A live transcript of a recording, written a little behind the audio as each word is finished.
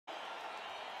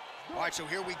All right, so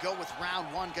here we go with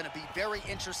round one. Going to be very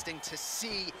interesting to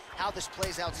see how this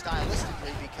plays out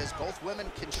stylistically because both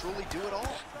women can truly do it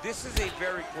all. This is a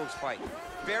very close fight,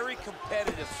 very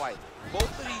competitive fight.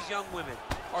 Both of these young women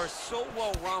are so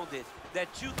well-rounded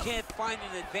that you can't find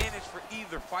an advantage for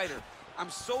either fighter. I'm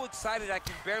so excited I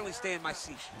can barely stay in my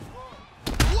seat.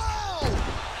 Whoa!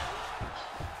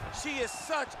 She is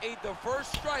such a diverse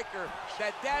striker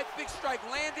that big strike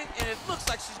landed, and it looks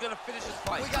like she's gonna finish this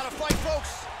fight. We got to fight,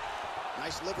 folks.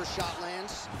 Nice liver shot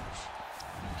lands.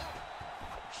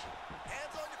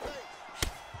 Hands on your face.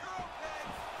 You're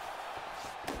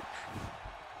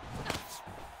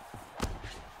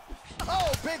okay.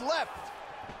 Oh, big left.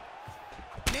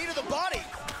 Knee to the body.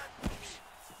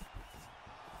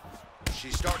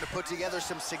 She's starting to put together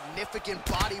some significant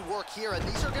body work here, and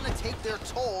these are going to take their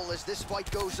toll as this fight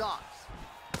goes on.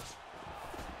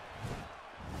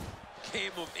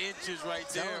 Game of inches right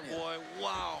there, boy.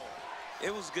 Wow.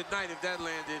 It was good night if that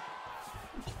landed.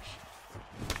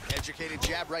 Educated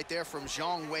jab right there from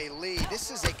Zhang Weili. This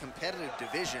is a competitive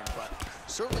division, but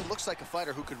certainly looks like a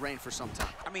fighter who could reign for some time.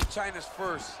 I mean, China's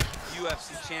first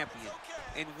UFC champion.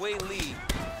 And Weili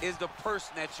is the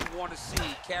person that you want to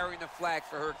see carrying the flag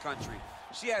for her country.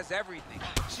 She has everything.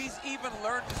 She's even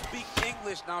learned to speak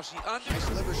English now. She understands.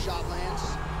 Nice liver shot lands.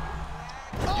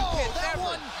 Oh, you can that never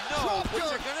one know what her.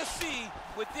 you're going to see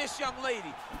with this young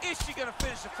lady. Is she going to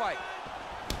finish the fight?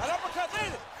 An uppercut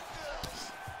landed.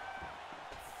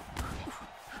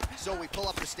 So we pull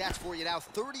up the stats for you now.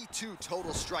 32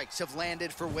 total strikes have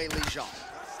landed for Weili Zhang.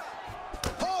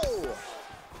 Oh!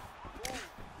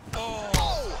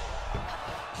 Oh!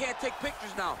 Can't take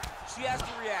pictures now. She has to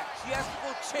react. She has to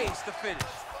go chase the finish.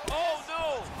 Oh,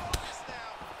 no!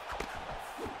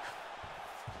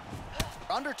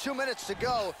 Under 2 minutes to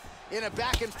go in a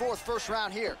back-and-forth first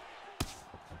round here.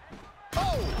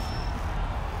 Oh!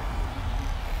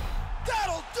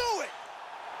 That'll do it!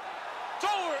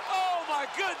 Over. Oh, my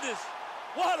goodness.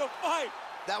 What a fight.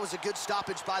 That was a good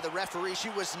stoppage by the referee. She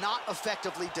was not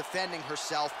effectively defending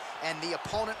herself, and the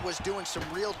opponent was doing some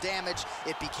real damage.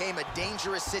 It became a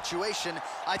dangerous situation.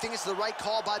 I think it's the right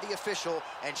call by the official,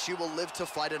 and she will live to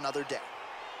fight another day.